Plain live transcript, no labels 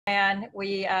and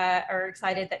we are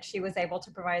excited that she was able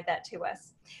to provide that to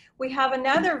us. We have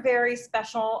another very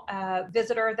special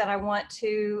visitor that I want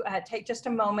to take just a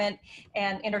moment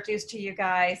and introduce to you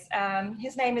guys.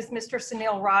 His name is Mr.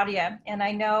 Saneel Radia, and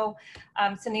I know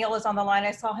Saneel is on the line.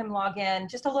 I saw him log in.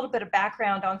 Just a little bit of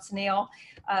background on Saneel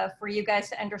for you guys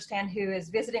to understand who is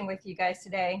visiting with you guys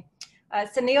today.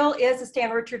 Saneel is a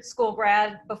Stan Richards School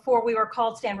grad before we were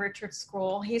called Stan Richards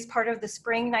School. He's part of the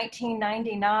spring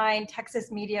 1999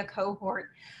 Texas media cohort.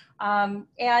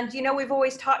 And you know, we've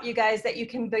always taught you guys that you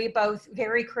can be both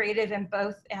very creative and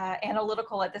both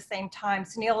analytical at the same time.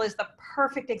 Saneel is the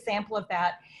perfect example of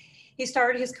that. He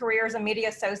started his career as a media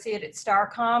associate at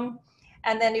Starcom,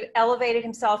 and then he elevated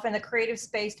himself in the creative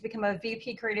space to become a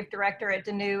VP creative director at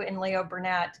Danou and Leo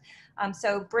Burnett.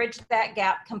 So bridged that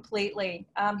gap completely.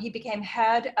 He became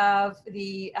head of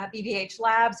the BVH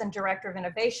Labs and director of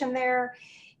innovation there.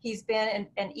 He's been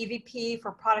an EVP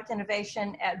for product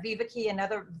innovation at VivaKey,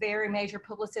 another very major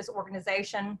Publicis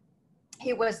organization.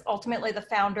 He was ultimately the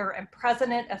founder and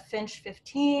president of Finch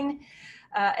 15,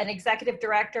 an executive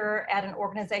director at an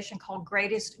organization called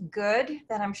Greatest Good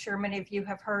that I'm sure many of you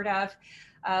have heard of.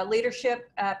 Leadership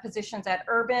positions at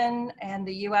Urban and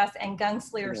the US and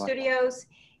Gunslinger Studios.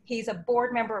 He's a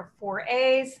board member of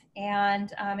 4As,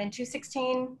 and in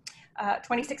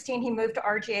 2016, he moved to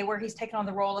RGA, where he's taken on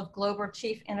the role of Global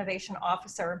Chief Innovation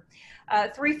Officer.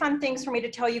 Three fun things for me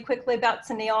to tell you quickly about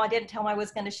Saneel. I didn't tell him I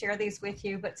was going to share these with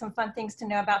you, but some fun things to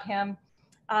know about him.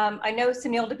 I know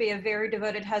Saneel to be a very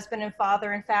devoted husband and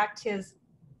father. In fact, his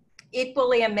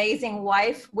equally amazing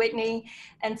wife, Whitney,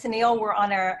 and Saneel were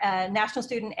on our National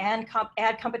Student and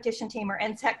Ad Competition team, or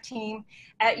NSEC team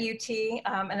at UT,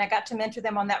 and I got to mentor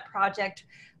them on that project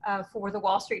for the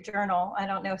Wall Street Journal. I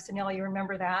don't know if Saneel, you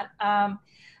remember that. A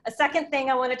second thing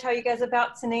I want to tell you guys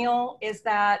about Saneel is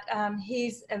that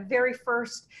he's the very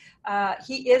first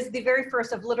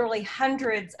of literally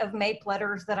hundreds of MAPE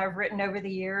letters that I've written over the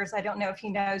years. I don't know if he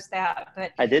knows that,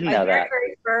 but I didn't know that.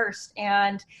 Very first,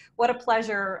 and what a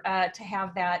pleasure to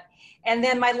have that. And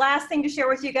then my last thing to share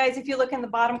with you guys, if you look in the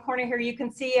bottom corner here, you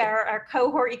can see our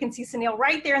cohort. You can see Saneel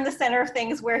right there in the center of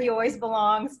things where he always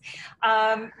belongs.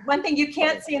 One thing you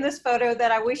can't see in this photo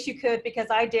that I wish you could, because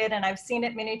I did, and I've seen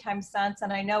it many times since,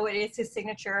 and I know it is his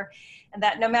signature, and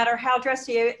that no matter how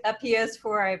dressed up he is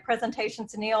for a presentation,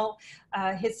 Saneel,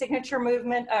 his signature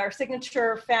movement or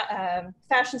signature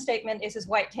fashion statement is his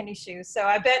white tennis shoes. So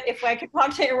I bet if I could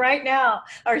talk to him right now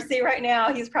or see right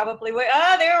now, he's probably,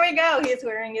 oh, there we go. He's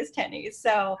wearing his tennis.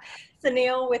 So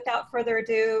Saneel, without further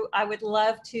ado, I would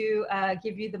love to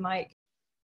give you the mic.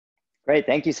 Great.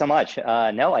 Thank you so much.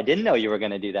 No, I didn't know you were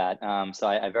going to do that. So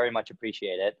I very much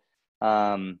appreciate it.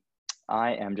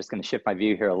 I am just going to shift my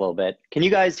view here a little bit. Can you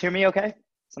guys hear me okay?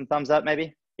 Some thumbs up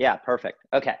maybe? Yeah, perfect.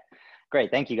 Okay,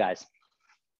 great. Thank you guys.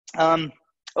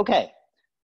 Okay,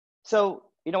 so,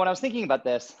 you know, when I was thinking about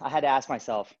this, I had to ask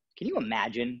myself, can you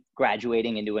imagine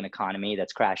graduating into an economy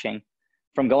that's crashing?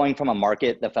 From going from a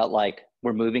market that felt like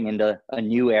we're moving into a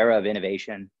new era of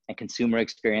innovation and consumer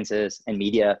experiences and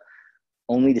media,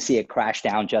 only to see it crash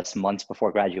down just months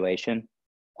before graduation,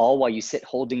 all while you sit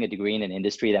holding a degree in an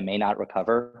industry that may not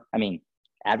recover. I mean,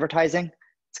 advertising,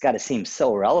 it's got to seem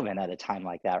so relevant at a time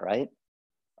like that, right?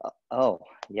 Oh,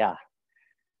 yeah,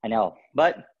 I know.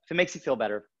 But if it makes you feel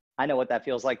better, I know what that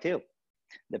feels like too.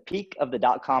 The peak of the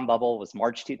dot-com bubble was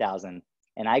March 2000,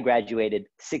 and I graduated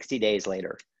 60 days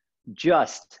later,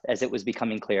 just as it was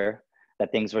becoming clear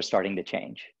that things were starting to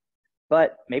change.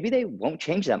 But maybe they won't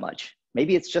change that much.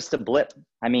 Maybe it's just a blip.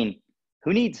 I mean,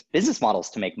 who needs business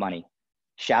models to make money?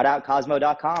 Shout out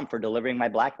Cosmo.com for delivering my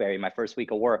BlackBerry my first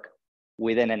week of work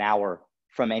within an hour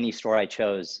from any store I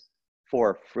chose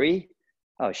for free.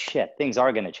 Oh shit, things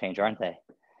are gonna change, aren't they?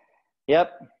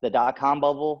 Yep, the dot-com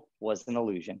bubble was an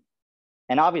illusion.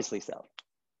 And obviously so.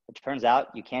 It turns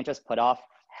out you can't just put off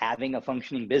having a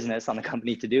functioning business on the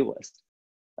company to-do list.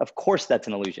 Of course that's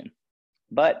an illusion,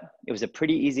 but it was a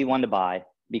pretty easy one to buy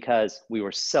because we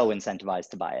were so incentivized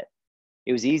to buy it.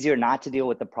 It was easier not to deal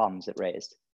with the problems it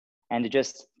raised and to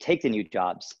just take the new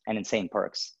jobs and insane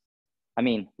perks. I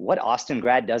mean, what Austin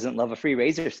grad doesn't love a free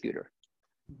Razor scooter?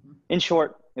 In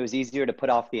short, it was easier to put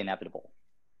off the inevitable.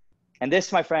 And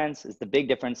this, my friends, is the big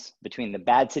difference between the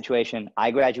bad situation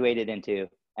I graduated into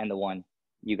and the one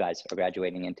you guys are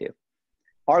graduating into.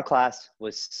 Our class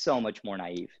was so much more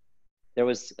naive. There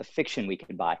was a fiction we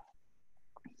could buy.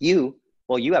 You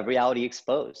have reality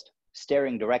exposed,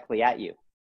 staring directly at you.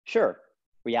 Sure,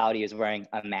 reality is wearing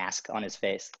a mask on his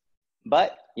face,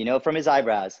 but you know from his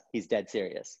eyebrows, he's dead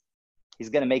serious. He's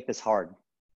gonna make this hard.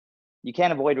 You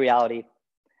can't avoid reality.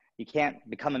 You can't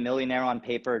become a millionaire on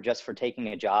paper just for taking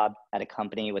a job at a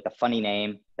company with a funny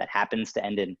name that happens to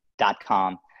end in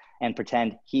 .com and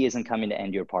pretend he isn't coming to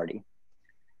end your party.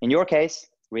 In your case,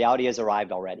 reality has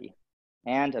arrived already.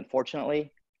 And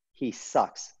unfortunately, he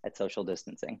sucks at social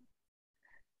distancing.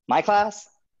 My class,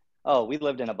 oh, we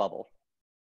lived in a bubble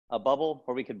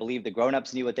where we could believe the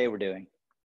grown-ups knew what they were doing.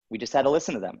 We just had to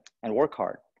listen to them and work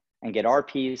hard and get our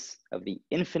piece of the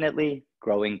infinitely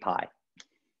growing pie.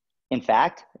 In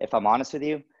fact, if I'm honest with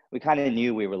you, we kind of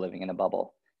knew we were living in a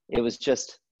bubble. It was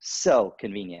just so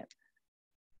convenient.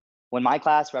 When my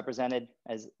class represented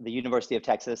as the University of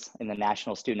Texas in the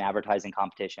National Student Advertising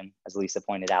Competition, as Lisa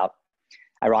pointed out,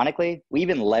 ironically, we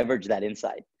even leveraged that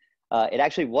insight. It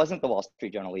actually wasn't the Wall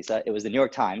Street Journal, Lisa, it was the New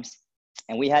York Times,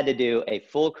 and we had to do a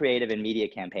full creative and media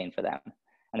campaign for them.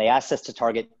 And they asked us to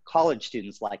target college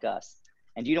students like us.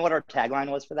 And do you know what our tagline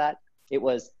was for that? It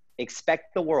was,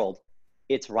 expect the world.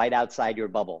 It's right outside your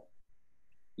bubble.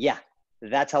 Yeah,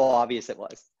 that's how obvious it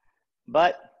was.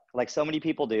 But like so many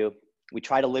people do, we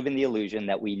try to live in the illusion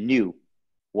that we knew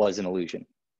was an illusion.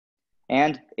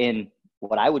 And in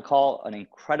what I would call an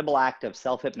incredible act of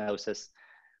self-hypnosis,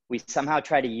 we somehow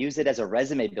try to use it as a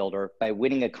resume builder by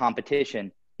winning a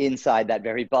competition inside that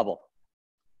very bubble.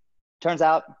 Turns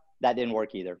out that didn't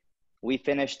work either. We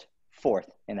finished 4th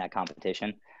in that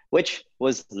competition, which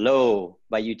was low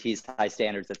by UT's high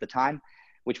standards at the time,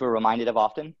 which we're reminded of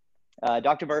often.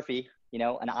 Dr. Murphy,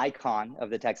 an icon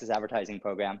of the Texas advertising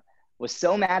program, was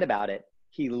so mad about it,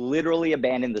 he literally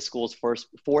abandoned the school's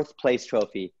 4th place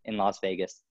trophy in Las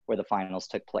Vegas, where the finals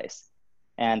took place.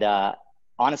 And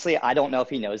honestly, I don't know if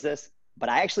he knows this, but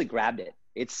I actually grabbed it.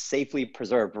 It's safely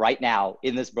preserved right now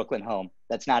in this Brooklyn home.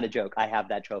 That's not a joke. I have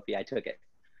that trophy. I took it.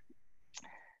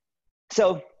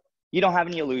 So you don't have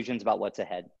any illusions about what's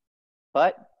ahead,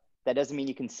 but that doesn't mean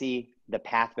you can see the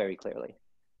path very clearly.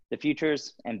 The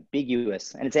future's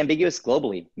ambiguous, and it's ambiguous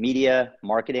globally. Media,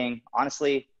 marketing,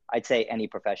 honestly, I'd say any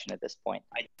profession at this point.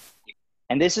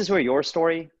 And this is where your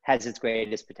story has its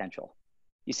greatest potential.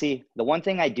 You see, the one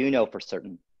thing I do know for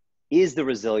certain is the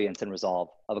resilience and resolve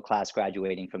of a class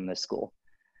graduating from this school.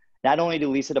 Not only do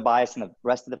Lisa Tobias and the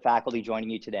rest of the faculty joining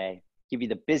you today give you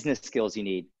the business skills you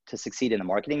need to succeed in the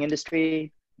marketing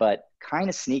industry, but kind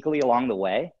of sneakily along the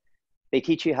way, they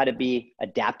teach you how to be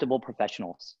adaptable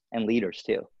professionals and leaders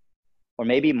too. Or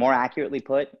maybe more accurately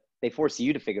put, they force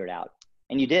you to figure it out.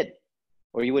 And you did,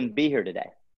 or you wouldn't be here today.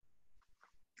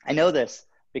 I know this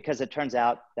because it turns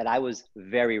out that I was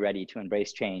very ready to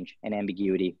embrace change and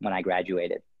ambiguity when I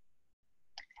graduated.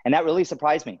 And that really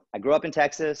surprised me. I grew up in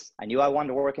Texas. I knew I wanted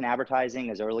to work in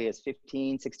advertising as early as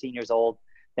 15, 16 years old,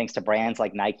 thanks to brands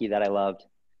like Nike that I loved.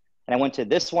 And I went to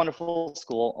this wonderful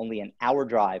school only an hour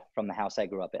drive from the house I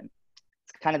grew up in.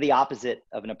 It's kind of the opposite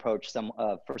of an approach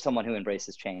for someone who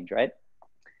embraces change, right?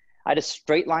 I had a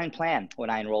straight line plan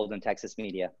when I enrolled in Texas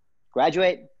media.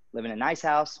 Graduate, live in a nice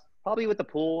house, probably with a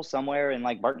pool somewhere in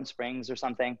like Barton Springs or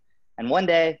something. And one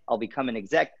day I'll become an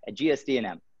exec at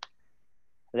GSD&M.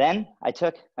 Then I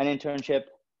took an internship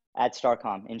at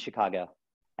Starcom in Chicago,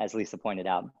 as Lisa pointed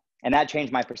out. And that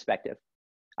changed my perspective.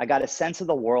 I got a sense of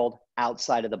the world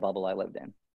outside of the bubble I lived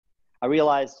in. I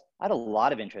realized I had a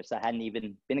lot of interests I hadn't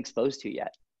even been exposed to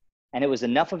yet. And it was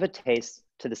enough of a taste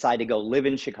to decide to go live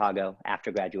in Chicago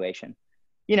after graduation.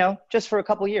 Just for a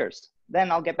couple years.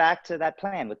 Then I'll get back to that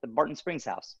plan with the Barton Springs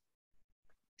house.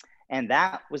 And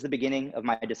that was the beginning of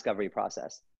my discovery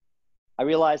process. I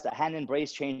realized I hadn't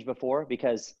embraced change before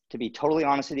because, to be totally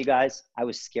honest with you guys, I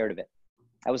was scared of it.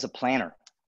 I was a planner.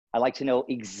 I like to know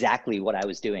exactly what I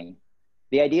was doing.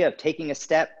 The idea of taking a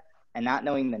step and not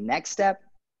knowing the next step,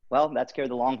 well, that scared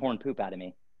the longhorn poop out of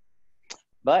me.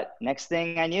 But next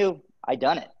thing I knew, I'd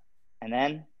done it. And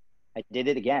then I did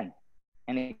it again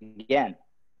and again.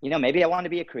 Maybe I want to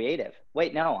be a creative.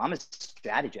 Wait, no, I'm a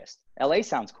strategist. LA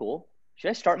sounds cool. Should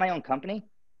I start my own company?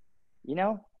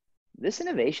 This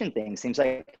innovation thing seems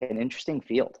like an interesting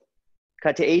field.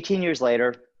 Cut to 18 years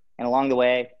later, and along the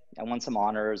way, I won some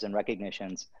honors and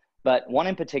recognitions. But one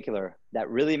in particular that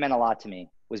really meant a lot to me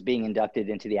was being inducted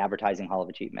into the Advertising Hall of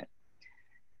Achievement.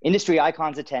 Industry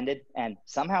icons attended, and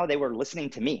somehow they were listening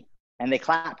to me, and they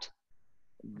clapped.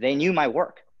 They knew my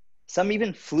work. Some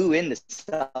even flew in to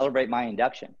celebrate my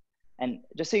induction. And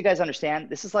just so you guys understand,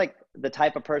 this is like the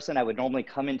type of person I would normally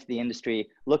come into the industry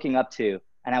looking up to,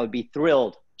 and I would be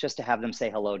thrilled just to have them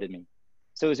say hello to me.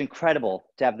 So it was incredible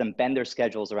to have them bend their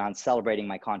schedules around celebrating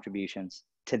my contributions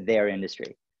to their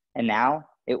industry. And now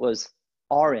it was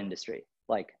our industry.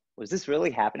 Like, was this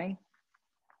really happening?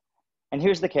 And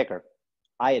here's the kicker.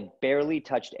 I had barely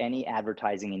touched any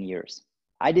advertising in years.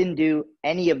 I didn't do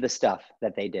any of the stuff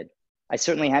that they did. I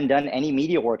certainly hadn't done any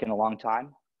media work in a long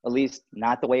time. at least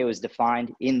not the way it was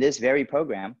defined in this very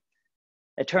program.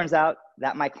 It turns out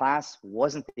that my class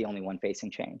wasn't the only one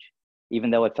facing change,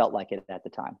 even though it felt like it at the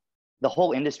time. The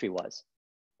whole industry was.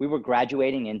 We were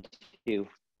graduating into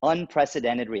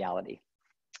unprecedented reality.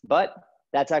 But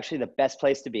that's actually the best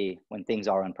place to be when things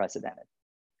are unprecedented.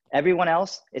 Everyone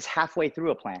else is halfway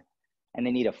through a plan, and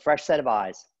they need a fresh set of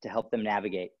eyes to help them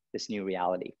navigate this new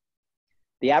reality.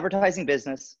 The advertising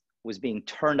business was being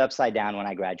turned upside down when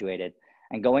I graduated,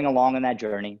 and going along on that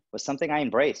journey was something I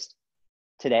embraced.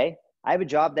 Today, I have a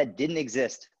job that didn't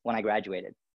exist when I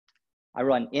graduated. I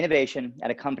run innovation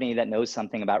at a company that knows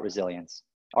something about resilience,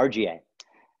 RGA.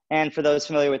 And for those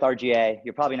familiar with RGA,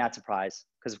 you're probably not surprised,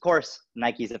 because of course,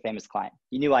 Nike's a famous client.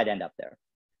 You knew I'd end up there.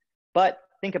 But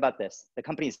think about this, the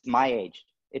company's my age.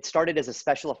 It started as a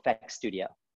special effects studio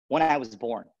when I was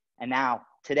born. And now,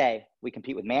 today, we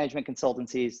compete with management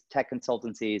consultancies, tech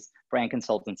consultancies, brand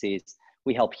consultancies.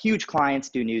 We help huge clients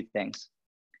do new things.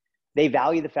 They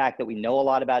value the fact that we know a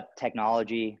lot about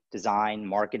technology, design,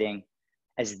 marketing,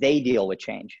 as they deal with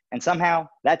change. And somehow,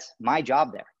 that's my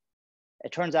job there.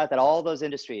 It turns out that all those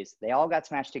industries, they all got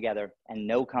smashed together and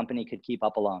no company could keep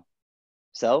up alone.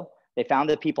 So they found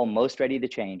the people most ready to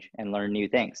change and learn new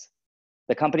things.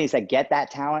 The companies that get that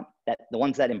talent, the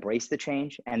ones that embrace the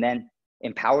change and then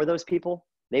empower those people,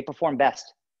 they perform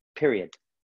best, period.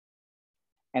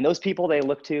 And those people they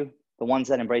look to, the ones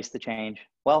that embrace the change,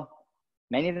 well,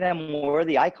 many of them were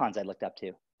the icons I looked up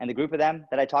to. And the group of them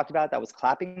that I talked about that was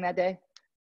clapping that day,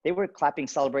 they were clapping,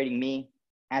 celebrating me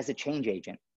as a change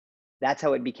agent. That's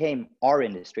how it became our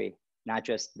industry, not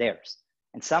just theirs.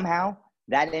 And somehow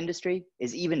that industry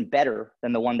is even better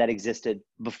than the one that existed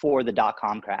before the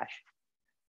dot-com crash.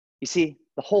 You see,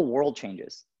 the whole world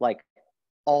changes, like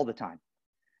all the time.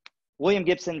 William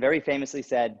Gibson very famously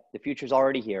said, the future's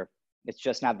already here. It's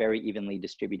just not very evenly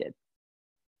distributed.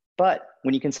 But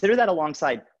when you consider that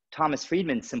alongside Thomas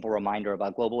Friedman's simple reminder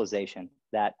about globalization,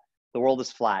 that the world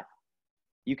is flat,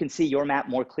 you can see your map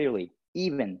more clearly,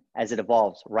 even as it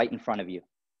evolves right in front of you.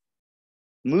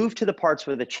 Move to the parts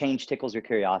where the change tickles your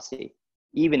curiosity,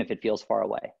 even if it feels far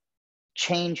away.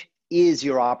 Change is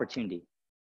your opportunity.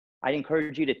 I'd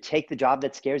encourage you to take the job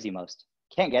that scares you most.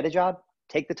 Can't get a job?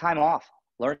 Take the time off.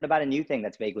 Learn about a new thing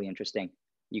that's vaguely interesting.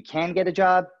 You can get a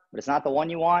job, but it's not the one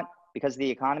you want because of the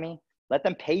economy. Let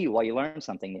them pay you while you learn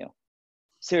something new.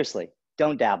 Seriously,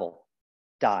 don't dabble,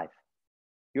 dive.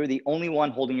 You're the only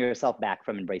one holding yourself back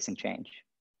from embracing change.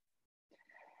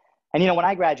 And when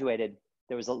I graduated,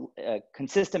 there was a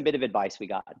consistent bit of advice we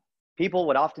got. People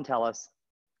would often tell us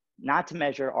not to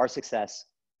measure our success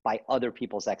by other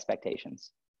people's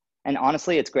expectations. And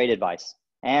honestly, it's great advice.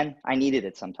 And I needed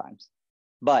it sometimes.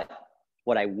 But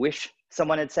what I wish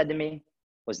someone had said to me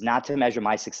was not to measure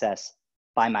my success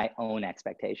by my own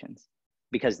expectations,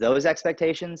 because those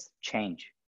expectations change.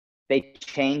 They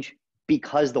change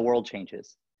because the world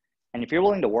changes. And if you're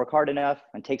willing to work hard enough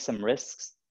and take some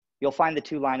risks, you'll find the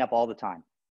two line up all the time.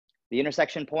 The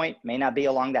intersection point may not be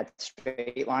along that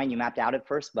straight line you mapped out at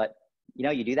first, but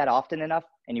you do that often enough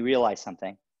and you realize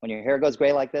something. When your hair goes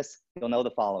gray like this, you'll know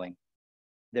the following: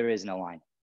 there is no line.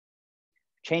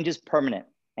 Change is permanent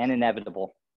and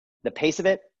inevitable. The pace of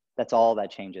it, that's all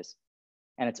that changes.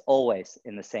 And it's always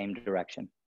in the same direction.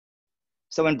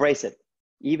 So embrace it,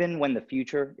 even when the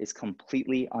future is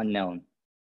completely unknown.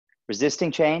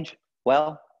 Resisting change,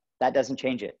 well, that doesn't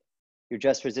change it. You're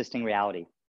just resisting reality.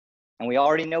 And we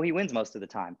already know he wins most of the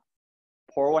time.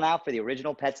 Pour one out for the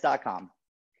original pets.com.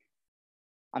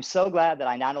 I'm so glad that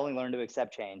I not only learned to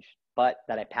accept change, but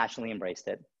that I passionately embraced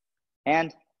it.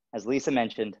 And as Lisa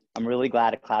mentioned, I'm really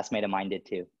glad a classmate of mine did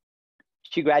too.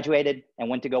 She graduated and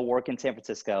went to go work in San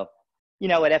Francisco, at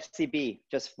FCB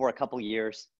just for a couple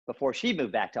years before she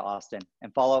moved back to Austin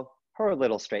and follow her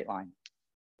little straight line.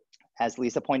 As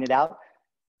Lisa pointed out,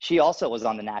 she also was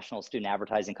on the National Student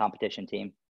Advertising Competition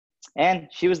team. And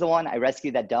she was the one I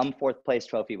rescued that dumb fourth place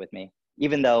trophy with me,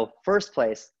 even though first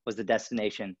place was the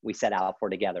destination we set out for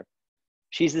together.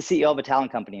 She's the CEO of a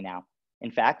talent company now.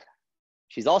 In fact,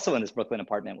 she's also in this Brooklyn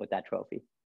apartment with that trophy.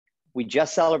 We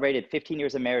just celebrated 15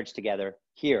 years of marriage together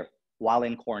here while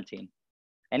in quarantine.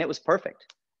 And it was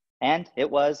perfect. And it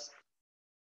was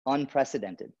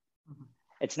unprecedented.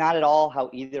 It's not at all how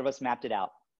either of us mapped it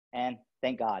out. And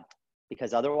thank God,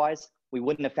 because otherwise we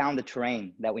wouldn't have found the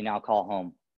terrain that we now call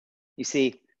home. You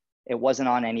see, it wasn't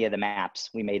on any of the maps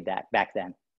we made that back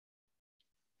then.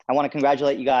 I want to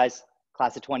congratulate you guys,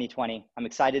 class of 2020. I'm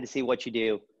excited to see what you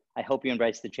do. I hope you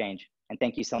embrace the change. And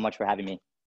thank you so much for having me.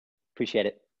 Appreciate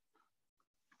it.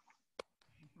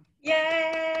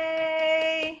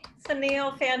 Yay! Saneel.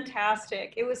 Saneel,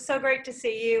 fantastic. It was so great to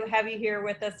see you, have you here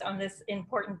with us on this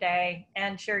important day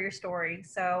and share your story.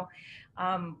 So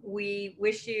we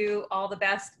wish you all the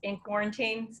best in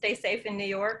quarantine. Stay safe in New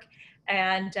York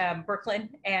and Brooklyn.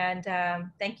 And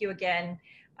thank you again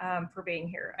for being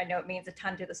here. I know it means a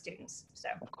ton to the students. So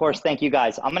Of course, thank you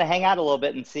guys. I'm going to hang out a little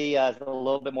bit and see a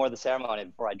little bit more of the ceremony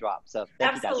before I drop. So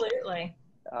thank you guys. absolutely.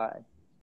 All right.